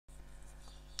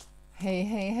Hey,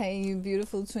 hey, hey, you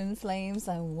beautiful twin flames,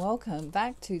 and welcome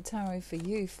back to Tarot for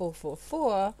You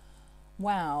 444.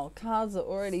 Wow, cards are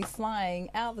already flying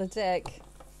out the deck.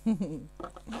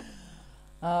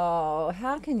 Oh,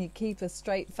 how can you keep a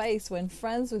straight face when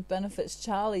Friends with Benefits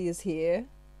Charlie is here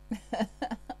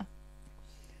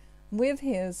with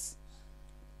his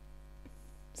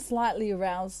slightly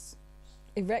aroused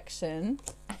erection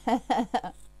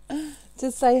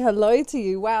to say hello to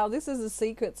you. Wow, this is the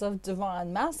Secrets of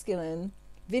Divine Masculine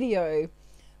video.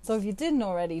 So if you didn't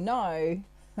already know,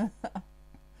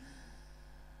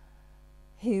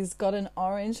 he's got an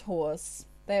orange horse.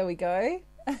 There we go.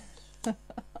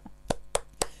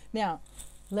 Now,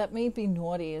 let me be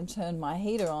naughty and turn my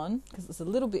heater on because it's a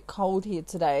little bit cold here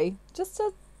today. Just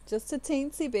a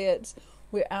teensy bit.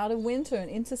 We're out of winter and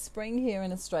into spring here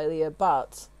in Australia,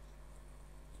 but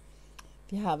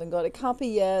if you haven't got a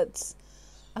cuppa yet,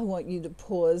 I want you to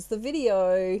pause the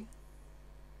video.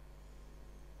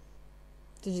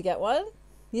 Did you get one?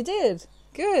 You did.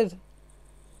 Good.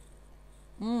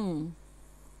 Wow.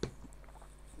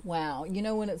 You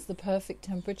know when it's the perfect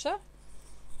temperature?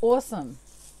 Awesome.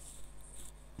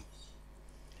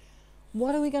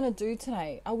 What are we going to do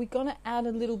today? Are we going to add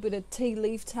a little bit of tea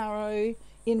leaf tarot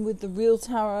in with the real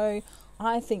tarot?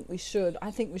 I think we should.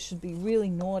 I think we should be really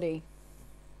naughty.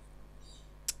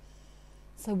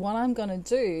 So what I'm going to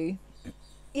do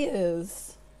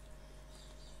is,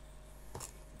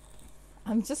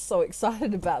 I'm just so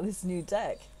excited about this new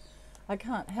deck. I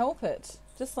can't help it.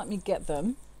 Just let me get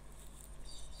them.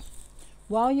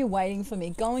 While you're waiting for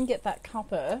me, go and get that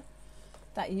cuppa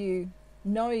that you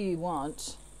know you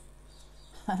want.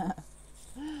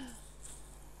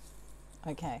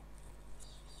 Okay.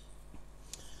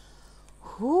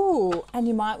 Ooh, and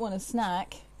you might want a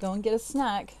snack. Go and get a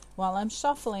snack while I'm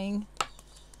shuffling.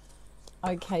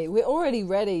 Okay, we're already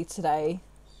ready today.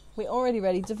 We're already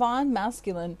ready. Divine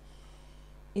Masculine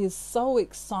is so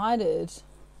excited.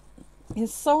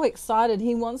 He's so excited.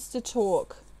 He wants to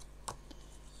talk.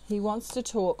 He wants to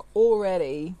talk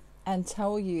already and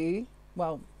tell you,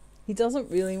 well, he doesn't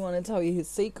really want to tell you his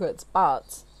secrets,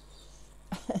 but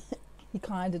he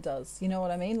kind of does. You know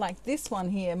what I mean? Like this one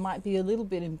here might be a little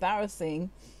bit embarrassing.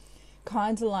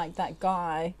 Kind of like that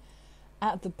guy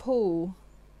at the pool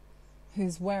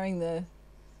who's wearing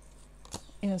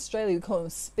in Australia we call them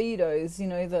Speedos, you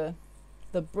know,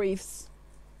 the briefs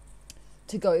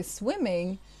to go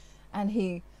swimming, and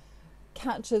he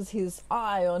catches his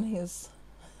eye on his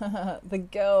the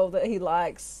girl that he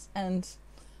likes, and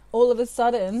all of a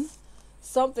sudden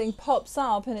something pops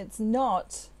up and it's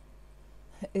not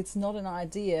an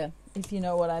idea, if you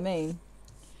know what I mean.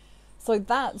 So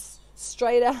that's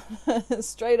straight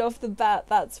off the bat,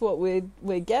 that's what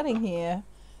we're getting here.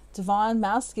 Divine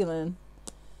Masculine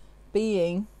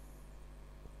being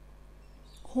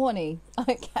horny.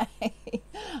 Okay.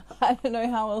 I don't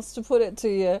know how else to put it to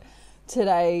you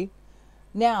today.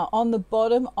 Now, on the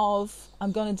bottom of,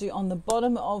 I'm going to do on the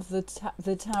bottom of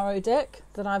the tarot deck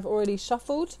that I've already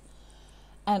shuffled,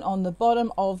 and on the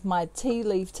bottom of my tea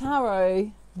leaf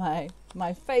tarot, my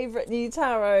favorite new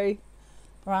tarot,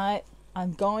 right,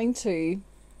 I'm going to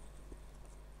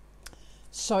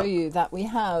show you that we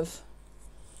have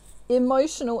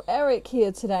emotional Eric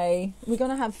here today. We're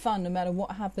going to have fun no matter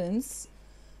what happens,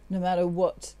 no matter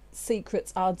what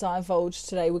secrets are divulged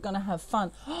today. We're going to have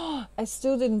fun. I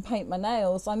still didn't paint my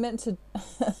nails. I meant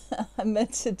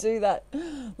to do that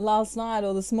last night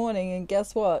or this morning, and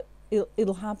guess what?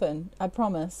 It'll happen. I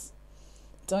promise.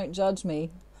 Don't judge me.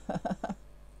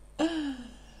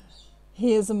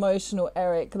 Here's emotional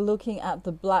Eric looking at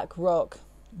the black rock,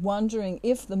 wondering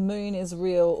if the moon is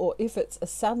real or if it's a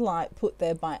satellite put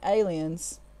there by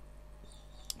aliens.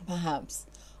 Perhaps.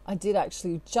 I did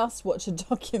actually just watch a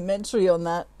documentary on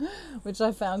that, which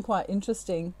I found quite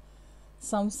interesting.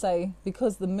 Some say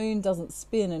because the moon doesn't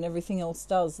spin and everything else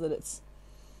does, that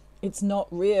it's not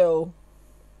real.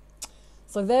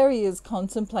 So there he is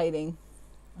contemplating.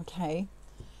 Okay.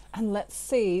 And let's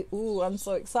see. Ooh, I'm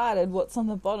so excited. What's on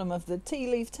the bottom of the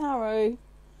tea leaf tarot?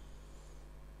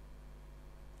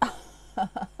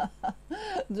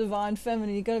 Divine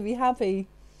Feminine, you're going to be happy.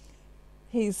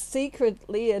 He's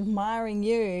secretly admiring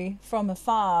you from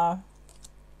afar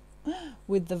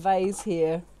with the vase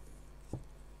here.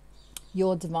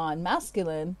 Your Divine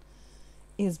Masculine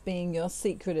is being your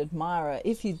secret admirer,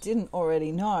 if you didn't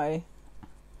already know.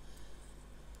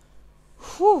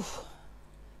 Whew.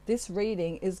 This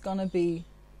reading is going to be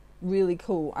really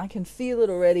cool. I can feel it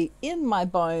already in my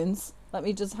bones. Let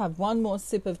me just have one more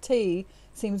sip of tea.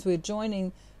 Seems we're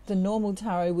joining the normal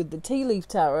tarot with the tea leaf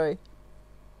tarot.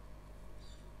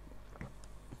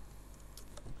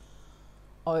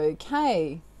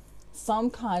 Okay, some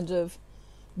kind of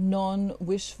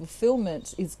non-wish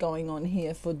fulfillment is going on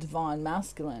here for divine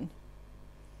masculine.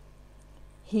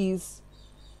 He's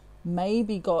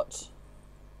maybe got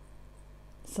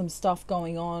some stuff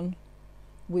going on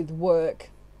with work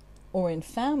or in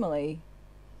family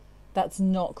that's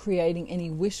not creating any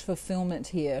wish fulfillment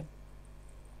here.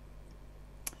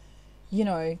 You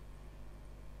know,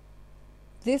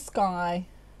 this guy,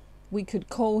 we could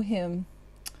call him,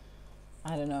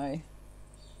 I don't know,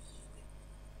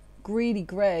 Greedy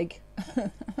Greg.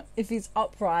 If he's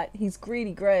upright, he's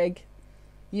Greedy Greg.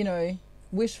 You know,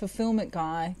 wish fulfillment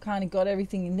guy, kind of got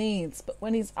everything he needs. But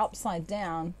when he's upside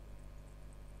down,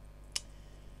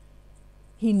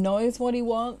 he knows what he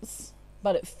wants,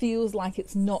 but it feels like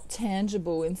it's not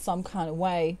tangible in some kind of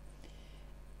way.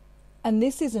 And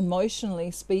this is emotionally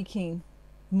speaking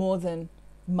more than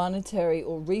monetary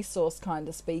or resource kind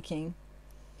of speaking.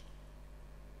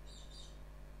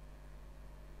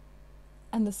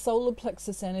 And the solar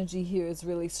plexus energy here is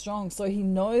really strong. So he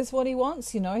knows what he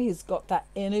wants, you know, he's got that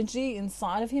energy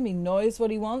inside of him. He knows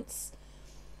what he wants.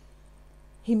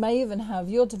 He may even have,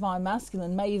 your divine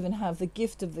masculine may even have the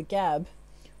gift of the gab,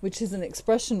 which is an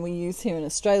expression we use here in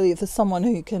Australia for someone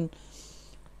who can,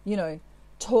 you know,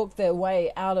 talk their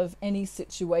way out of any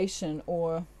situation,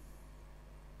 or,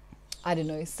 I don't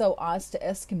know, sell ice to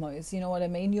Eskimos. You know what I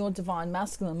mean? Your divine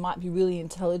masculine might be really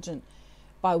intelligent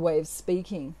by way of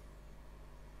speaking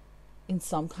in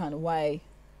some kind of way.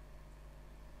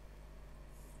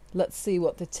 Let's see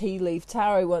what the tea leaf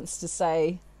tarot wants to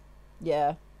say.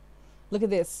 Yeah, look at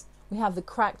this. We have the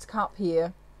cracked cup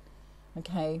here.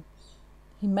 Okay,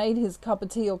 he made his cup of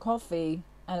tea or coffee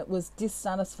and it was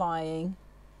dissatisfying.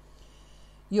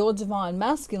 Your divine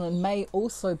masculine may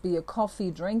also be a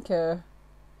coffee drinker.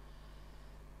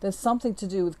 There's something to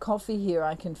do with coffee here,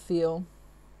 I can feel.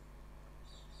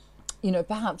 You know,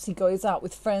 perhaps he goes out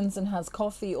with friends and has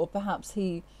coffee, or perhaps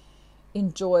he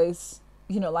enjoys,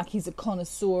 you know, like he's a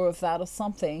connoisseur of that or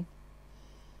something.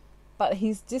 But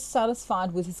he's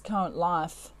dissatisfied with his current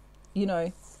life. You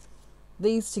know,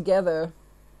 these together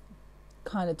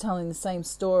kind of telling the same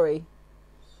story,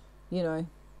 you know.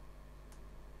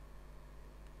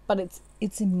 But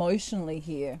it's emotionally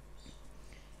here.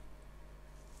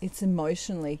 It's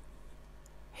emotionally.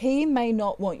 He may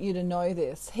not want you to know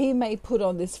this. He may put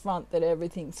on this front that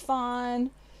everything's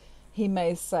fine. He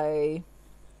may say,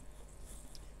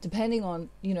 depending on,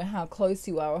 you know, how close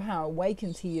you are or how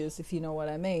awakened he is, if you know what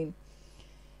I mean.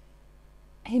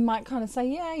 He might kind of say,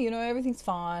 yeah, you know, everything's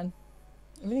fine.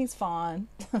 Everything's fine.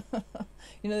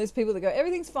 You know, there's people that go,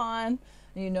 everything's fine,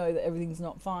 and you know that everything's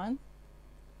not fine.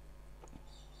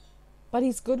 But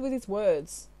he's good with his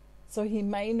words. So you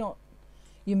may not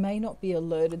be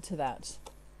alerted to that.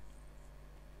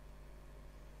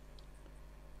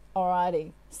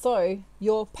 Alrighty, so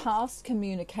your past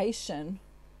communication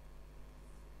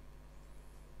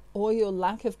or your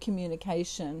lack of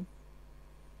communication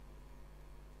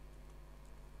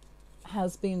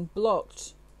has been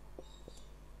blocked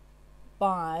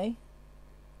by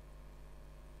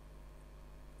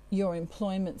your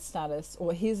employment status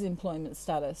or his employment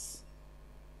status.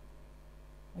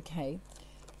 Okay,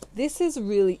 this is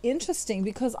really interesting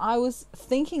because I was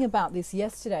thinking about this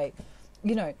yesterday.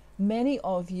 You know, many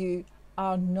of you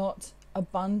are not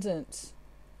abundant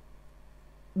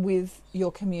with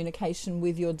your communication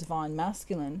with your divine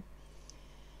masculine.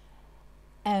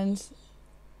 And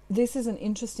this is an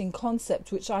interesting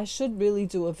concept, which I should really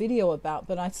do a video about,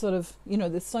 but I sort of, you know,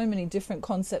 there's so many different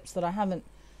concepts that I haven't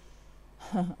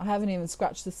even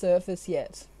scratched the surface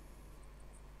yet.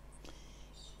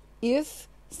 If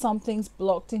something's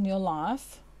blocked in your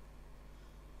life,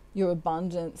 your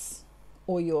abundance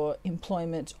or your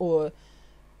employment or,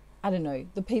 I don't know,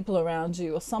 the people around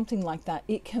you or something like that,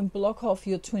 it can block off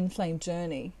your twin flame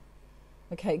journey.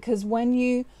 Okay, because when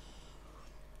you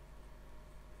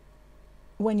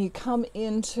come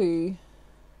into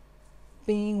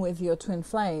being with your twin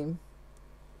flame,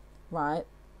 right?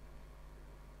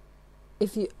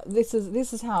 This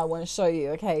is how I want to show you,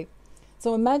 okay?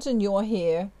 So imagine you're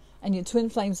here and your twin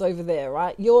flame's over there,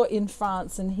 right? You're in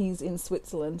France and he's in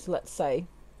Switzerland, let's say.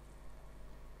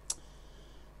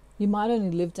 You might only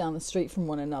live down the street from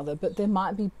one another, but there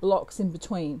might be blocks in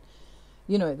between.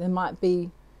 You know, there might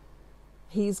be,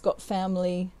 he's got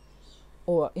family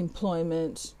or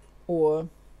employment, or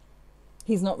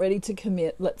he's not ready to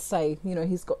commit, let's say. You know,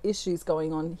 he's got issues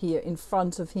going on here in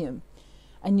front of him,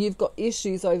 and you've got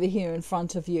issues over here in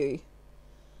front of you.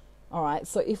 All right,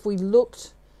 so if we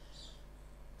looked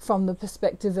from the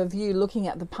perspective of you looking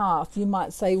at the path, you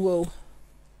might say, well,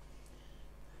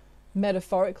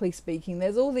 metaphorically speaking,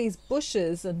 there's all these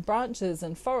bushes and branches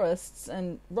and forests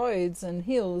and roads and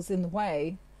hills in the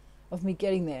way of me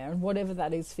getting there, and whatever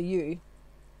that is for you.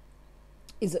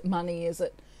 Is it money? Is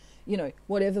it,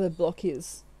 whatever the block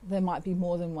is? There might be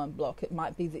more than one block. It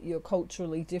might be that you're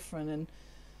culturally different,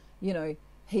 and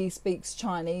he speaks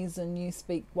Chinese and you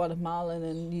speak Guatemalan,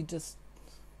 and you just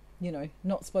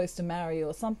not supposed to marry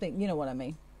or something. You know what I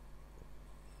mean?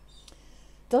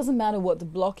 Doesn't matter what the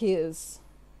block is.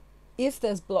 If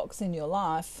there's blocks in your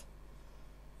life,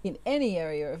 in any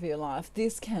area of your life,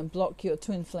 this can block your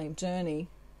twin flame journey.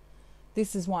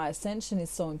 This is why ascension is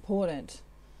so important.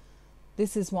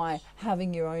 This is why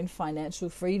having your own financial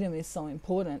freedom is so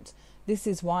important. This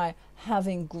is why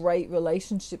having great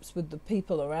relationships with the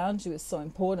people around you is so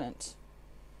important.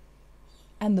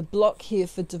 And the block here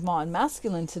for divine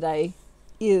masculine today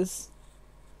is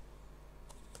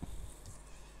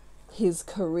his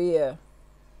career,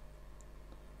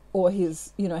 or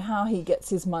his, how he gets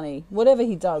his money, whatever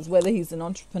he does, whether he's an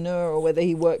entrepreneur or whether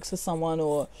he works for someone,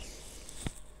 or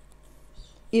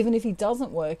even if he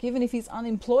doesn't work, even if he's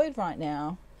unemployed right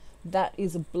now, that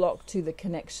is a block to the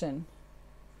connection.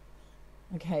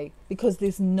 Okay, because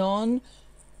the non-earning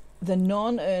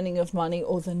of money,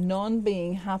 or the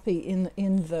non-being happy in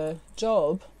the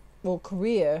job or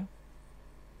career,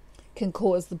 can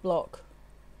cause the block.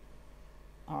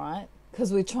 All right,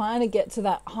 because we're trying to get to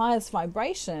that highest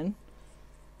vibration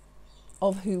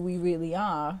of who we really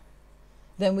are.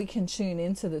 Then we can tune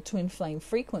into the twin flame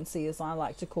frequency, as I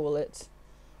like to call it.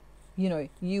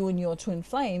 You and your twin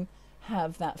flame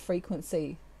have that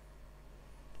frequency,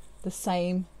 the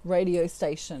same radio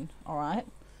station. All right,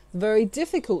 very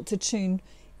difficult to tune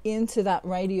into that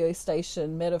radio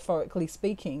station, metaphorically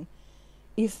speaking,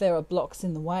 if there are blocks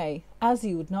in the way, as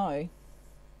you would know.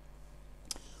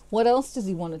 What else does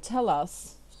he want to tell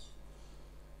us?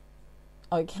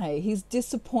 Okay, he's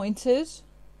disappointed.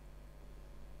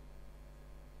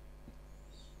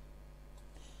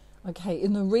 Okay,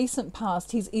 in the recent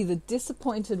past, he's either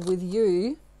disappointed with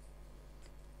you,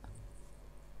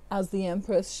 as the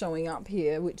Empress showing up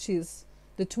here, which is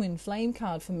the twin flame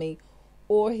card for me,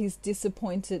 or he's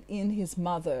disappointed in his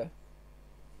mother.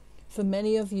 For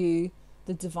many of you,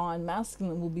 the divine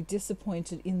masculine will be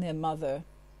disappointed in their mother.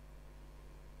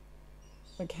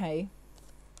 Okay,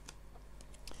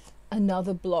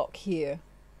 another block here.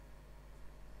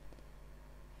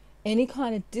 Any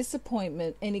kind of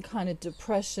disappointment, any kind of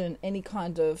depression, any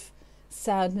kind of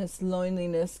sadness,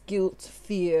 loneliness, guilt,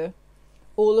 fear,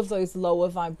 all of those lower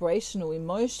vibrational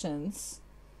emotions,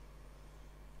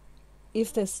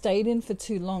 if they're stayed in for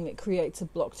too long, it creates a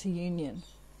block to union.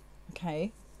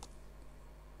 Okay?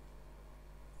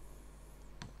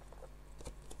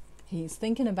 He's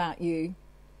thinking about you,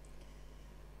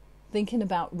 thinking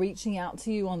about reaching out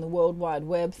to you on the World Wide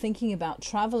Web, thinking about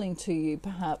traveling to you,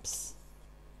 perhaps.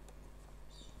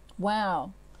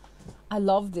 Wow, I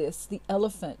love this. The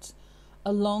elephant,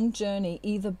 a long journey,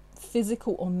 either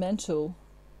physical or mental,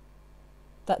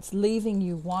 that's leaving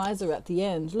you wiser at the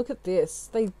end. Look at this.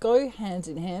 They go hand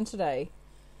in hand today.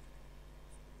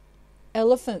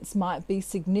 Elephants might be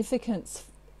significant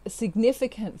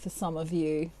for some of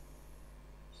you.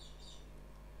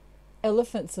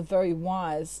 Elephants are very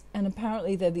wise, and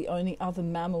apparently they're the only other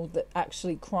mammal that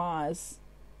actually cries.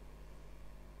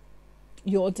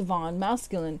 Your divine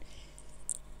masculine,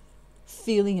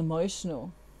 feeling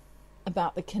emotional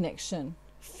about the connection,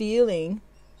 feeling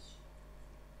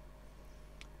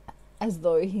as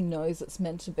though he knows it's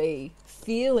meant to be,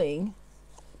 feeling,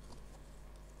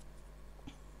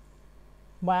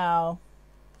 wow,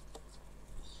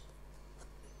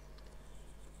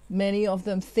 many of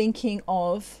them thinking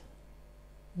of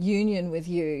union with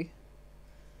you.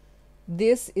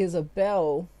 This is a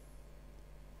bell.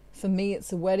 For me,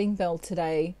 it's a wedding bell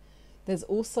today. There's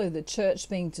also the church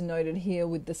being denoted here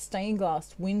with the stained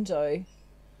glass window.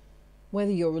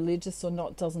 Whether you're religious or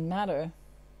not doesn't matter.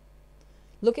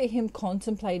 Look at him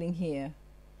contemplating here.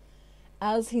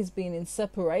 As he's been in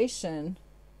separation,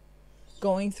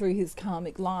 going through his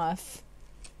karmic life,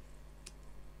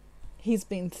 he's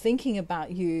been thinking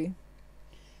about you.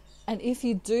 And if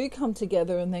you do come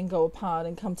together and then go apart,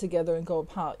 and come together and go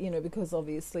apart, because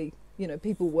obviously,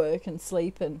 people work and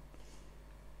sleep and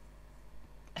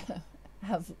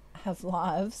have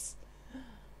lives,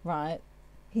 right?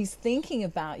 He's thinking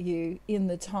about you in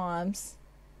the times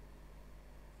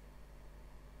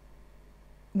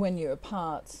when you're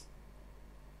apart.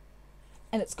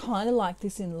 And it's kind of like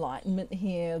this enlightenment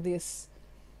here, this,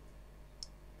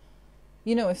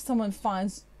 if someone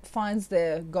finds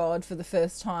their God for the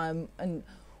first time,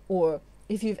 or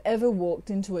if you've ever walked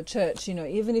into a church,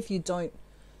 even if you don't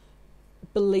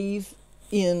believe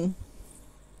in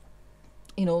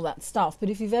all that stuff. But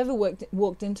if you've ever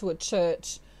walked into a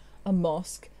church, a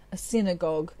mosque, a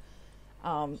synagogue,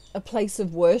 a place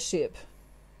of worship,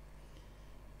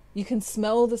 you can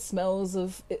smell the smells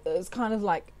of, it's kind of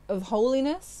like of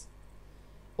holiness,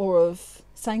 or of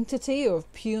sanctity, or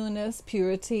of pureness,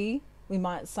 purity, we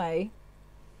might say.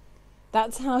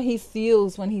 That's how he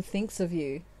feels when he thinks of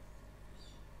you.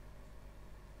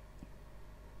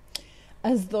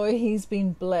 As though he's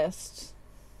been blessed.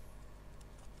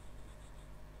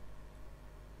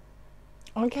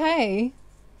 Okay.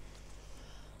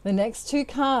 The next two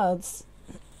cards.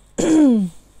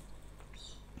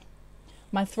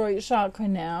 My throat chakra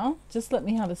now. Just let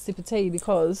me have a sip of tea,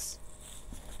 because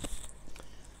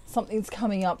something's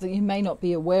coming up that you may not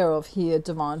be aware of here,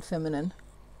 Divine Feminine.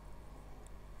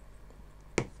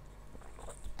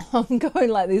 I'm going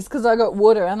like this because I got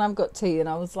water and I've got tea, and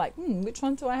I was like, which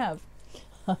one do I have?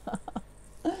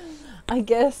 I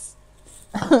guess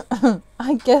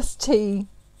tea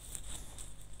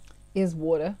is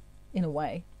water in a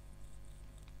way.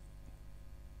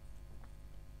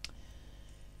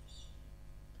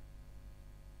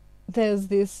 There's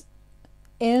this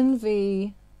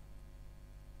envy,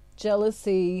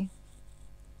 jealousy,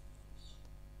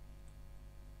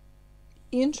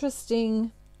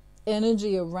 interesting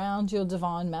energy around your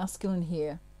divine masculine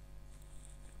here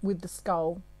with the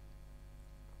skull.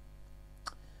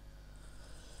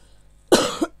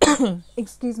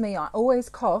 Excuse me, I always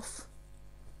cough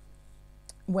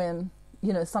when,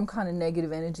 some kind of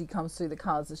negative energy comes through the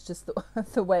cards. It's just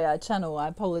the way I channel. I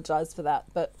apologize for that.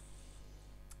 But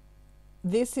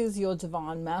this is your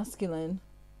divine masculine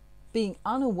being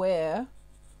unaware,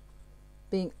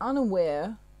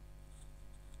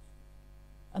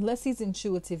 unless he's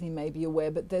intuitive, he may be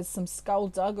aware, but there's some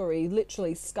skullduggery,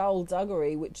 literally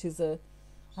skullduggery, which is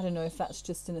I don't know if that's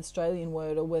just an Australian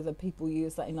word or whether people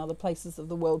use that in other places of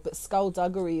the world, but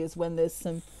skullduggery is when there's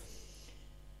some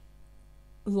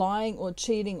lying or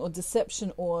cheating or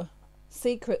deception or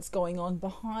secrets going on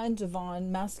behind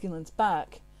divine masculine's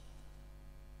back,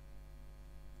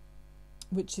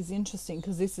 which is interesting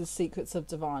because this is secrets of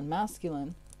divine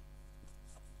masculine.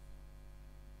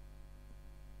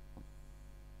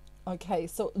 Okay,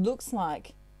 so it looks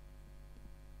like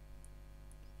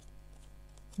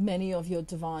many of your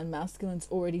divine masculines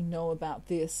already know about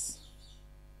this.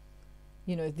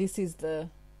 This is the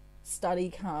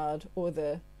study card, or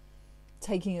the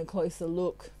taking a closer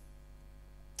look,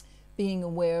 being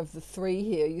aware of the three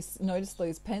here. You notice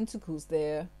those pentacles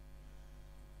there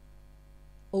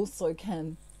also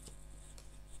can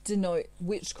denote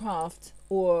witchcraft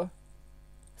or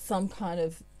some kind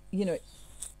of,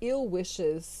 ill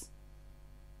wishes.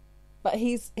 But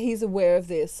he's aware of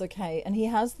this, okay? And he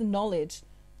has the knowledge.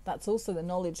 That's also the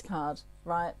knowledge card,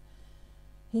 right?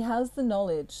 He has the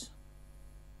knowledge.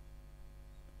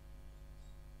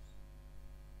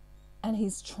 And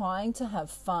he's trying to have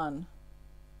fun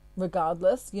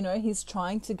regardless. He's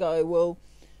trying to go, well,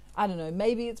 I don't know,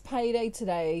 maybe it's payday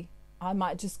today. I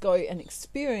might just go and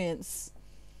experience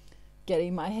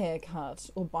getting my hair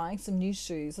cut or buying some new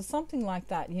shoes or something like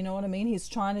that. You know what I mean? He's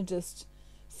trying to just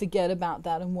forget about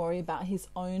that and worry about his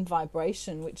own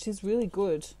vibration, which is really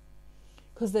good,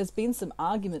 because there's been some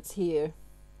arguments here,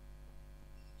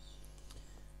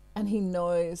 and he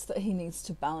knows that he needs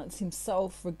to balance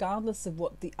himself regardless of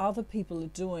what the other people are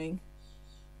doing.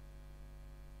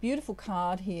 Beautiful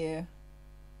card here.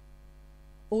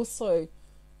 Also,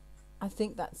 I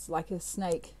think that's like a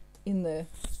snake in the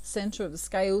center of the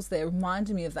scales there,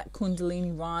 reminded me of that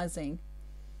Kundalini rising.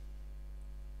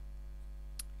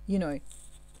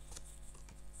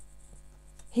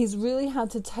 He's really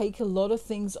had to take a lot of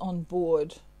things on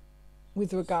board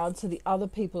with regard to the other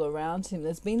people around him.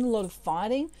 There's been a lot of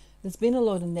fighting. There's been a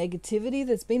lot of negativity.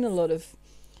 There's been a lot of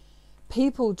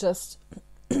people just,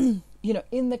 in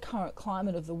the current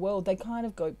climate of the world, they kind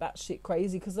of go batshit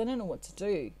crazy because they don't know what to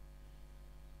do.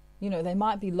 They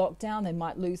might be locked down. They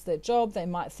might lose their job. They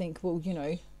might think, well,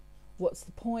 what's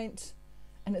the point?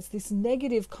 And it's this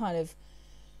negative kind of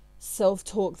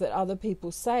self-talk that other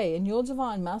people say, and your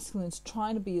divine masculine's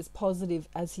trying to be as positive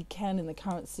as he can in the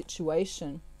current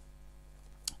situation.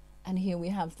 And here we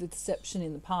have the deception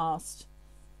in the past.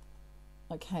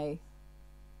 Okay,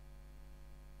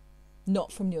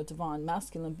 not from your divine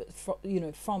masculine, but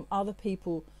from other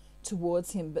people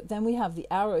towards him. But then we have the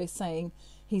arrow saying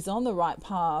he's on the right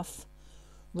path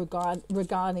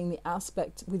regarding the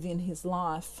aspect within his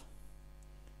life.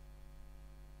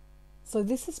 So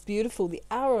this is beautiful. The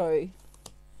arrow,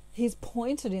 he's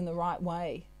pointed in the right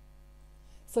way.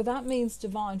 So that means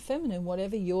divine feminine,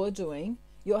 whatever you're doing,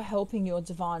 you're helping your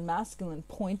divine masculine,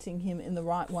 pointing him in the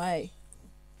right way.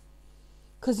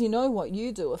 Because you know what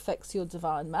you do affects your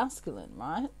divine masculine,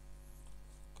 right?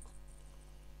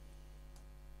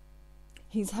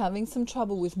 He's having some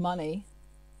trouble with money,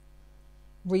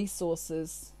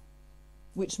 resources,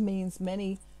 which means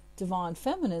many divine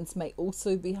feminines may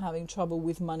also be having trouble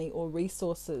with money or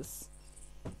resources.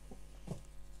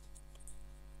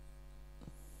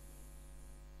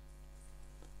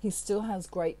 He still has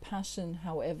great passion,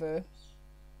 however,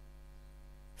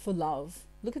 for love.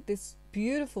 Look at this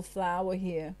beautiful flower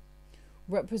here,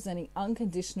 representing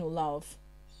unconditional love.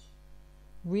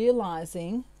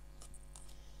 Realizing,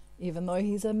 even though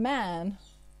he's a man,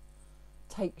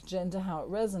 take gender how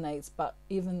it resonates, but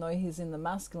even though he's in the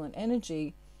masculine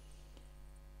energy,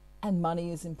 and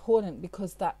money is important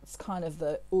because that's kind of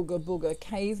the ooga booga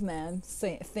caveman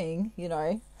thing, you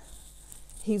know,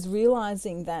 he's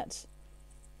realizing that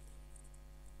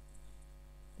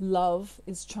love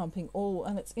is trumping all.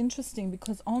 And it's interesting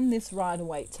because on this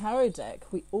Rider-Waite tarot deck,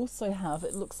 we also have,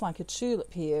 it looks like a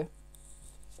tulip here.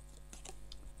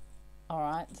 All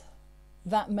right.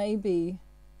 That may be,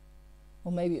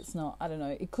 or maybe it's not, I don't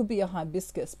know. It could be a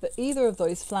hibiscus, but either of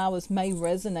those flowers may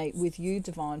resonate with you,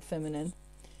 divine feminine.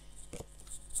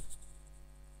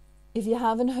 If you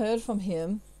haven't heard from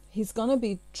him, he's going to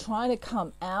be trying to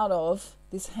come out of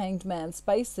this hanged man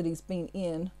space that he's been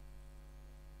in,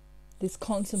 this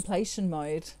contemplation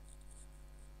mode.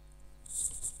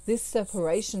 This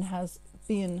separation has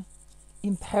been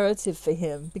imperative for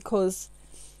him because,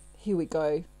 here we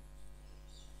go,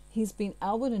 he's been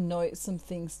able to note some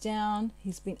things down.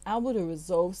 He's been able to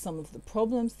resolve some of the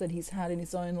problems that he's had in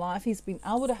his own life. He's been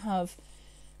able to have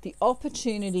the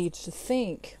opportunity to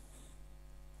think.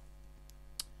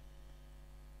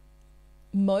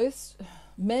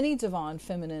 Many divine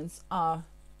feminines are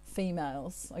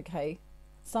females, okay?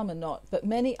 Some are not, but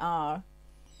many are.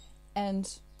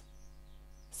 And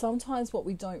sometimes what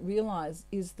we don't realize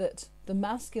is that the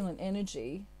masculine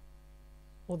energy,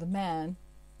 or the man,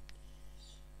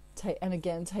 and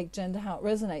again, take gender how it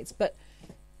resonates, but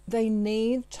they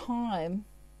need time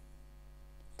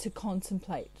to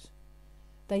contemplate.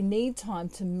 They need time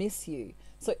to miss you.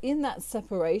 So in that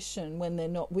separation, when they're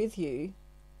not with you,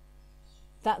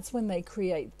 that's when they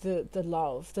create the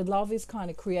love. The love is kind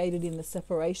of created in the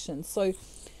separation. So,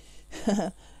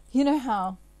 you know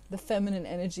how the feminine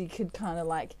energy could kind of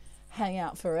like hang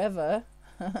out forever?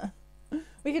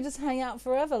 We could just hang out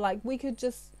forever. Like we could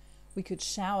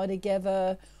shower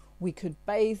together. We could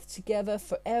bathe together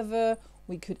forever.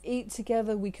 We could eat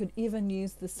together. We could even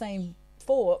use the same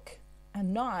fork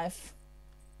and knife.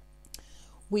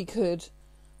 We could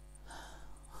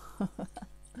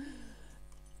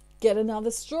get another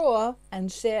straw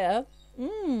and share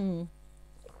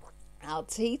our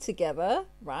tea together,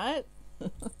 right?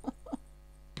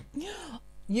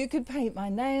 You could paint my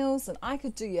nails and I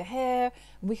could do your hair,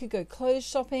 and we could go clothes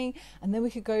shopping, and then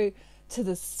we could go to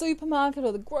the supermarket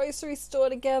or the grocery store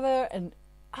together, and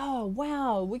oh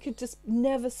wow, we could just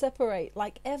never separate,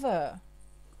 like ever.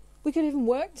 We could even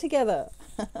work together.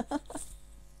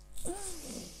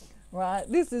 Right?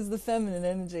 This is the feminine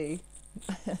energy.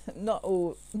 Not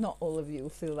all of you will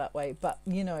feel that way, but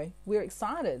you know, we're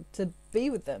excited to be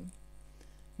with them.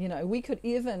 You know, we could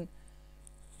even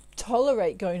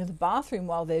tolerate going to the bathroom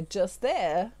while they're just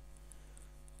there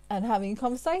and having a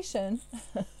conversation.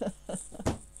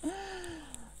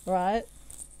 Right?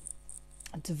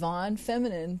 Divine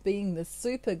feminine being the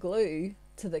super glue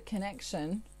to the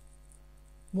connection,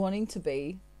 wanting to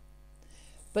be,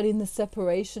 but in the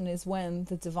separation is when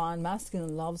the divine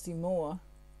masculine loves you more.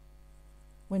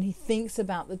 When he thinks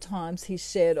about the times he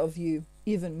shared of you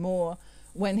even more,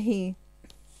 when he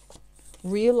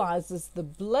realizes the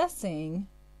blessing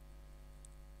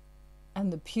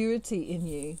and the purity in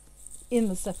you in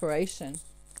the separation.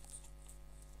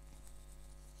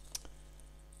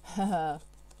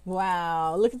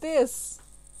 Wow, look at this.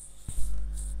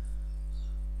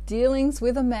 Dealings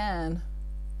with a man.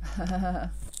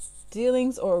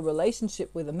 Dealings or a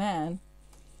relationship with a man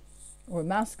or a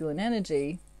masculine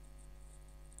energy.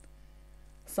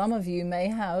 Some of you may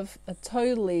have a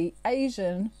totally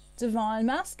Asian divine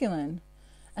masculine.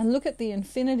 And look at the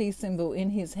infinity symbol in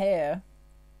his hair.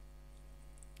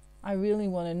 I really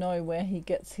want to know where he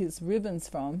gets his ribbons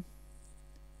from.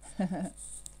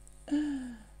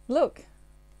 Look,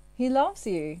 he loves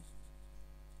you.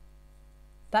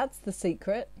 That's the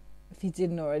secret, if you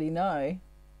didn't already know.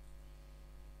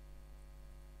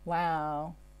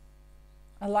 Wow.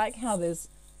 I like how there's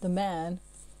the man,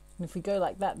 and if we go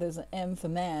like that, there's an M for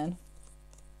man.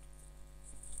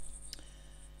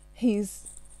 He's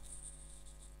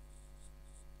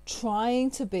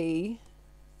trying to be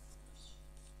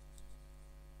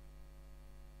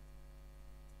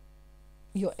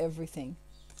your everything.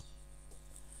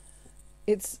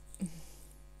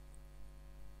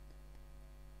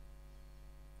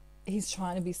 He's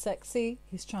trying to be sexy,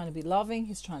 he's trying to be loving,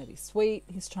 he's trying to be sweet,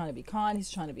 he's trying to be kind, he's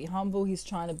trying to be humble, he's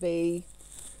trying to be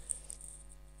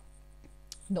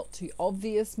not too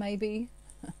obvious maybe.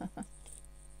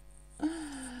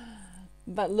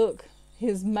 But look,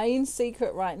 his main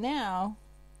secret right now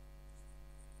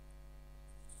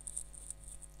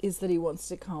is that he wants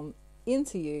to come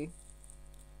into you.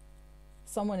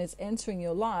 Someone is entering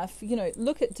your life. You know,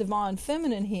 look at divine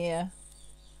feminine here.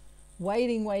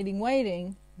 Waiting, waiting,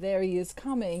 waiting. There he is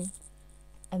coming.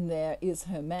 And there is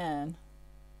her man.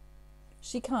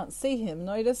 She can't see him.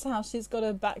 Notice how she's got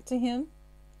her back to him?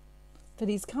 But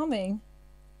he's coming.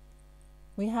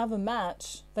 We have a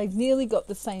match. They've nearly got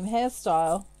the same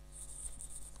hairstyle.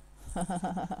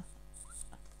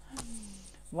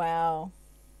 Wow.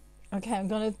 Okay, I'm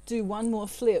going to do one more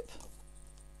flip.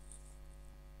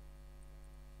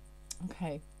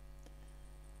 Okay.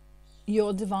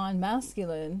 Your divine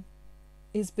masculine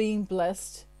is being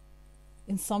blessed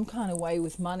in some kind of way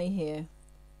with money here.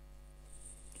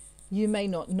 You may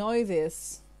not know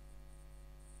this,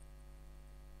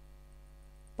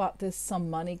 but there's some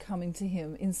money coming to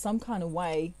him in some kind of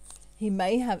way. He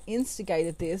may have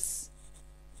instigated this.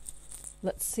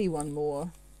 Let's see one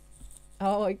more.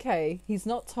 Oh, okay. He's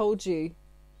not told you.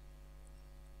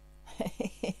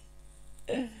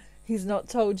 He's not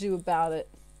told you about it.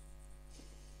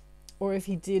 Or if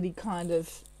he did, he kind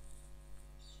of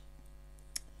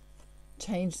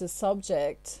changed the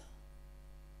subject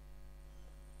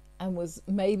and was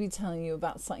maybe telling you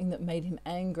about something that made him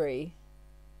angry.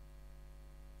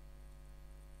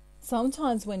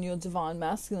 Sometimes when your divine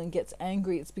masculine gets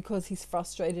angry, it's because he's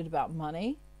frustrated about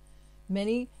money.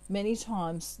 Many, many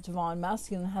times divine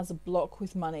masculine has a block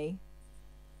with money.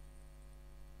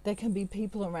 There can be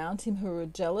people around him who are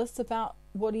jealous about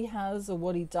what he has or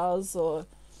what he does, or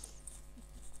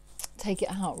take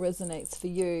it how it resonates for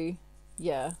you.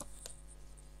 Yeah.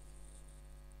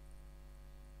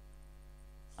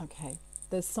 Okay.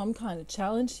 There's some kind of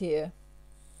challenge here.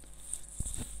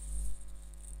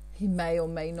 He may or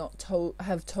may not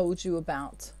have told you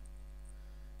about.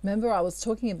 Remember I was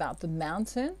talking about the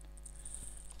mountain?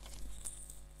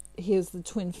 Here's the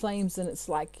twin flames, and it's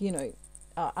like, you know,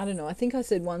 I don't know, I think I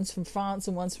said one's from France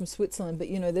and one's from Switzerland, but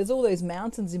you know, there's all those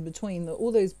mountains in between,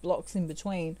 all those blocks in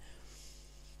between.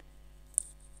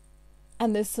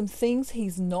 And there's some things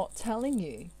he's not telling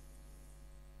you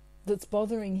that's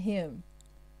bothering him.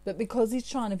 But because he's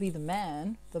trying to be the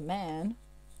man,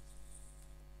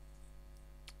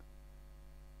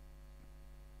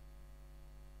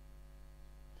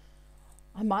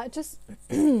 I might just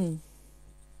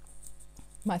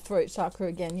my throat chakra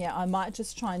again. Yeah, I might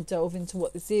just try and delve into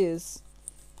what this is.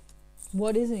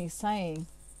 What isn't he saying?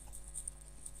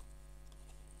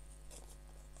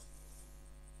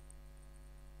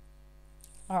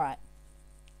 All right.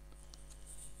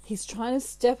 He's trying to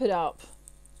step it up.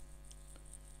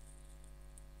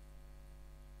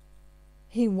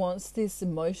 He wants this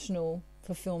emotional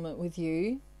fulfillment with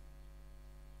you.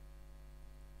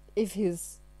 If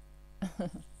his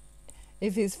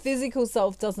if his physical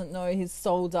self doesn't know, his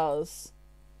soul does.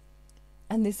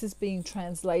 And this is being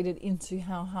translated into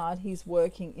how hard he's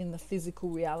working in the physical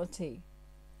reality.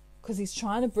 Because he's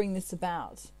trying to bring this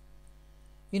about.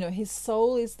 You know, his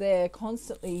soul is there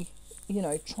constantly, you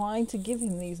know, trying to give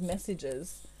him these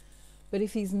messages. But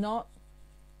if he's not,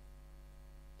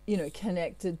 you know,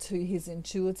 connected to his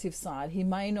intuitive side, he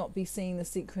may not be seeing the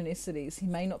synchronicities. He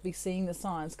may not be seeing the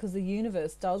signs, because the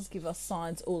universe does give us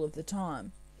signs all of the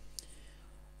time.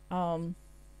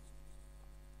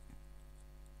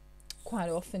 Quite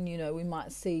often, you know, we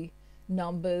might see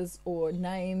numbers or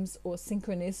names or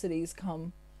synchronicities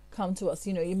come to us.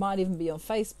 You know, you might even be on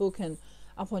Facebook and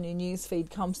up on your news feed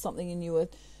comes something, and you were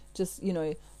just, you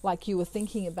know, like you were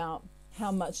thinking about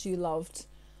how much you loved,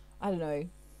 I don't know,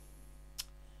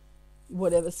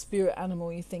 whatever spirit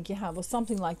animal you think you have or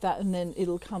something like that, and then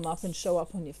it'll come up and show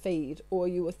up on your feed. Or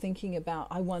you were thinking about,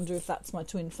 I wonder if that's my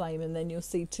twin flame, and then you'll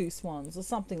see 2 swans or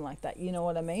something like that. You know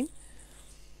what I mean?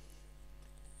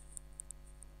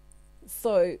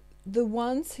 So the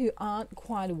ones who aren't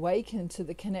quite awakened to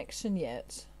the connection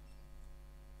yet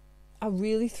are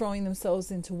really throwing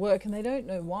themselves into work, and they don't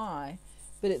know why,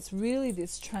 but it's really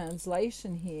this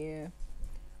translation here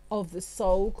of the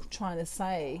soul trying to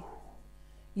say,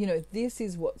 you know, this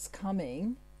is what's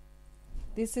coming,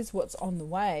 this is what's on the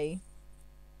way.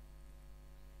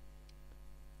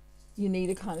 You need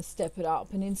to kind of step it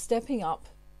up, and in stepping up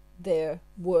their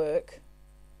work,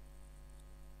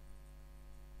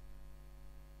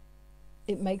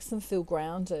 it makes them feel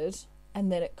grounded,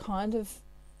 and then it kind of,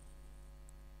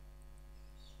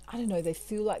 I don't know, they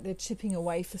feel like they're chipping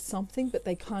away for something, but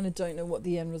they kind of don't know what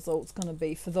the end result's going to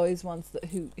be, for those ones that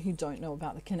who don't know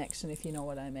about the connection, if you know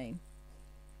what I mean.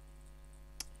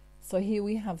 So here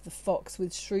we have the fox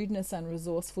with shrewdness and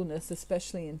resourcefulness,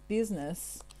 especially in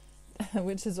business,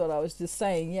 which is what I was just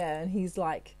saying, yeah, and he's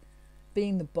like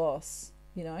being the boss,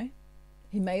 you know.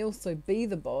 He may also be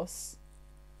the boss.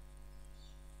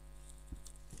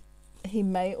 He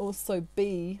may also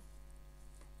be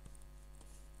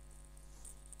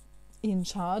in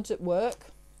charge at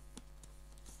work.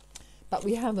 But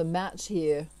we have a match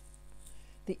here.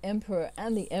 The Emperor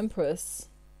and the Empress.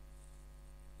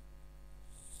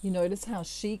 You notice how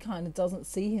she kind of doesn't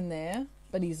see him there,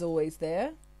 but he's always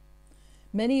there.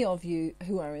 Many of you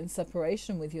who are in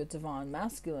separation with your divine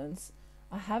masculines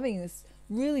are having this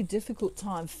really difficult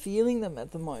time feeling them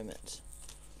at the moment.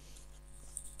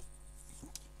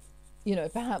 You know,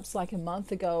 perhaps like a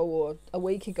month ago or a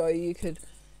week ago, you could,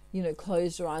 you know,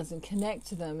 close your eyes and connect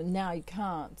to them, and now you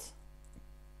can't.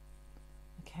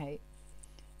 Okay.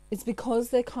 It's because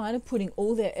they're kind of putting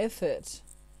all their effort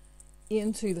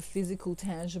into the physical,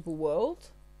 tangible world.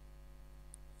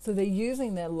 So they're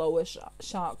using their lower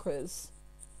chakras.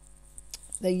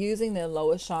 They're using their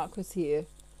lower chakras here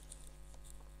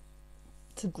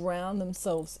to ground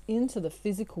themselves into the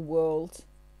physical world.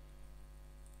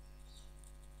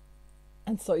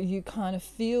 And so you kind of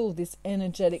feel this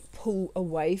energetic pull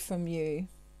away from you.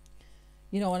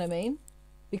 You know what I mean?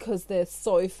 Because they're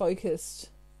so focused.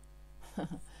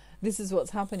 This is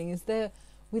what's happening, is they're,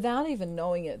 without even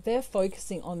knowing it, they're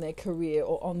focusing on their career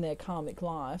or on their karmic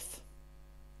life.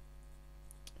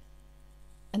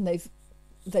 And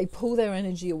they pull their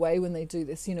energy away when they do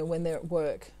this, you know, when they're at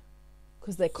work,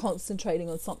 because they're concentrating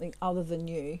on something other than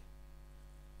you.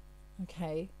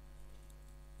 Okay?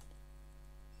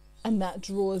 And that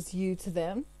draws you to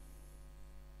them.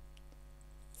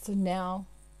 So now,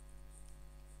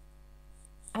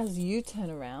 as you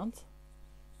turn around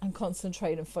and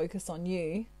concentrate and focus on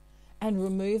you and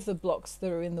remove the blocks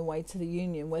that are in the way to the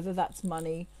union, whether that's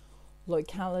money,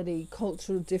 locality,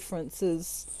 cultural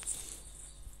differences,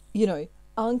 you know,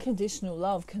 unconditional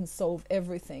love can solve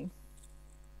everything.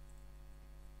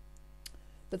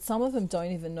 But some of them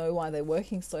don't even know why they're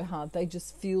working so hard. They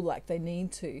just feel like they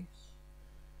need to.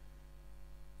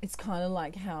 It's kind of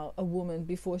like how a woman,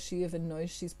 before she even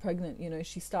knows she's pregnant, you know,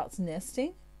 she starts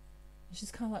nesting. And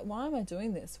she's kind of like, why am I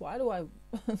doing this? Why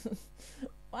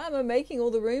am I making all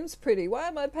the rooms pretty? Why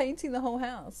am I painting the whole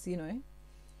house, you know?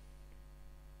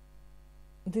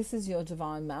 This is your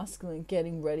divine masculine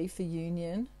getting ready for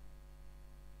union.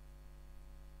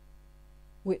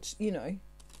 Which, you know,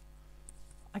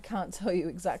 I can't tell you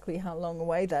exactly how long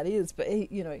away that is,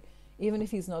 but, you know, even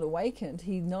if he's not awakened,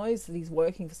 he knows that he's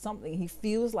working for something. He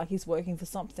feels like he's working for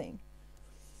something.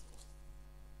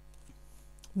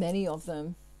 Many of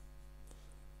them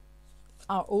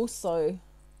are also,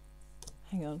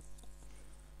 hang on,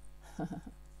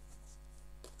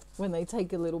 when they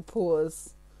take a little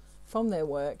pause from their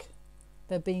work,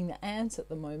 they're being the ant at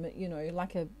the moment, you know,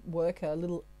 like a worker, a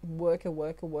little worker,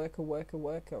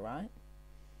 right?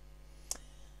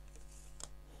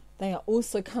 They are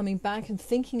also coming back and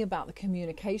thinking about the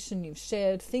communication you've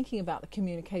shared, thinking about the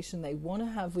communication they want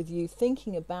to have with you,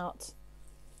 thinking about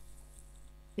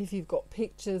if you've got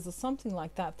pictures or something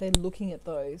like that, they're looking at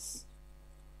those.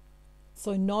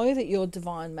 So know that your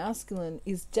divine masculine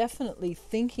is definitely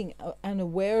thinking and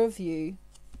aware of you.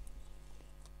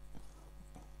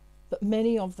 But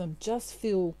many of them just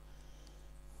feel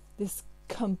this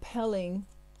compelling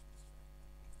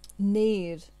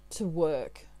need to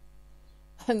work.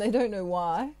 And they don't know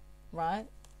why, right?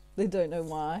 They don't know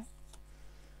why.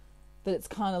 But it's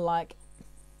kind of like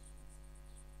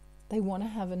they want to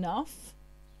have enough.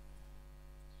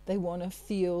 They want to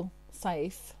feel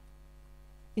safe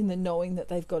in the knowing that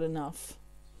they've got enough.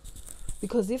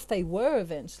 Because if they were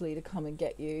eventually to come and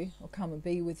get you or come and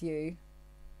be with you,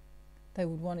 they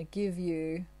would want to give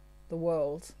you the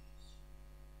world,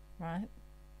 right?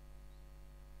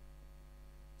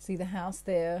 See the house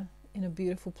there in a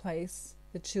beautiful place,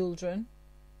 the children.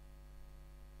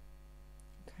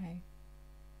 Okay.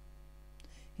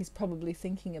 He's probably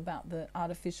thinking about the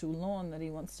artificial lawn that he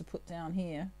wants to put down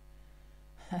here.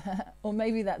 Or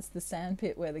maybe that's the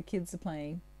sandpit where the kids are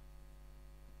playing.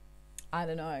 I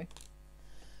don't know.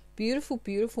 Beautiful,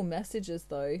 beautiful messages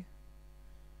though.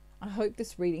 I hope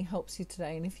this reading helps you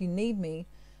today, and if you need me,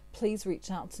 please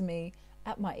reach out to me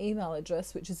at my email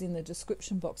address, which is in the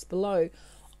description box below.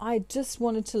 I just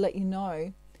wanted to let you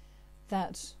know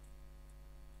that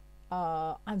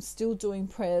I'm still doing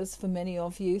prayers for many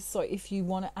of you. So if you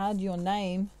want to add your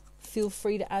name, feel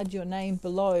free to add your name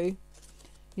below.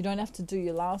 You don't have to do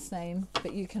your last name,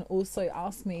 but you can also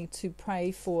ask me to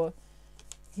pray for,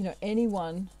 you know,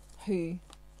 anyone who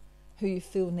you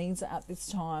feel needs it at this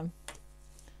time.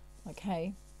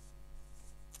 Okay,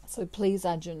 so please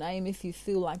add your name if you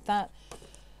feel like that.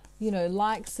 You know,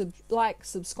 like,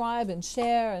 subscribe and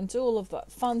share and do all of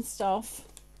that fun stuff.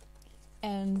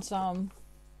 And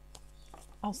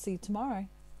I'll see you tomorrow.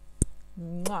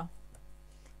 Mwah.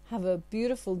 Have a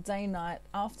beautiful day, night,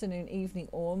 afternoon, evening,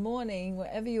 or morning,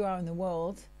 wherever you are in the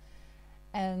world.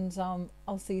 And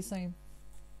I'll see you soon.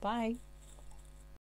 Bye.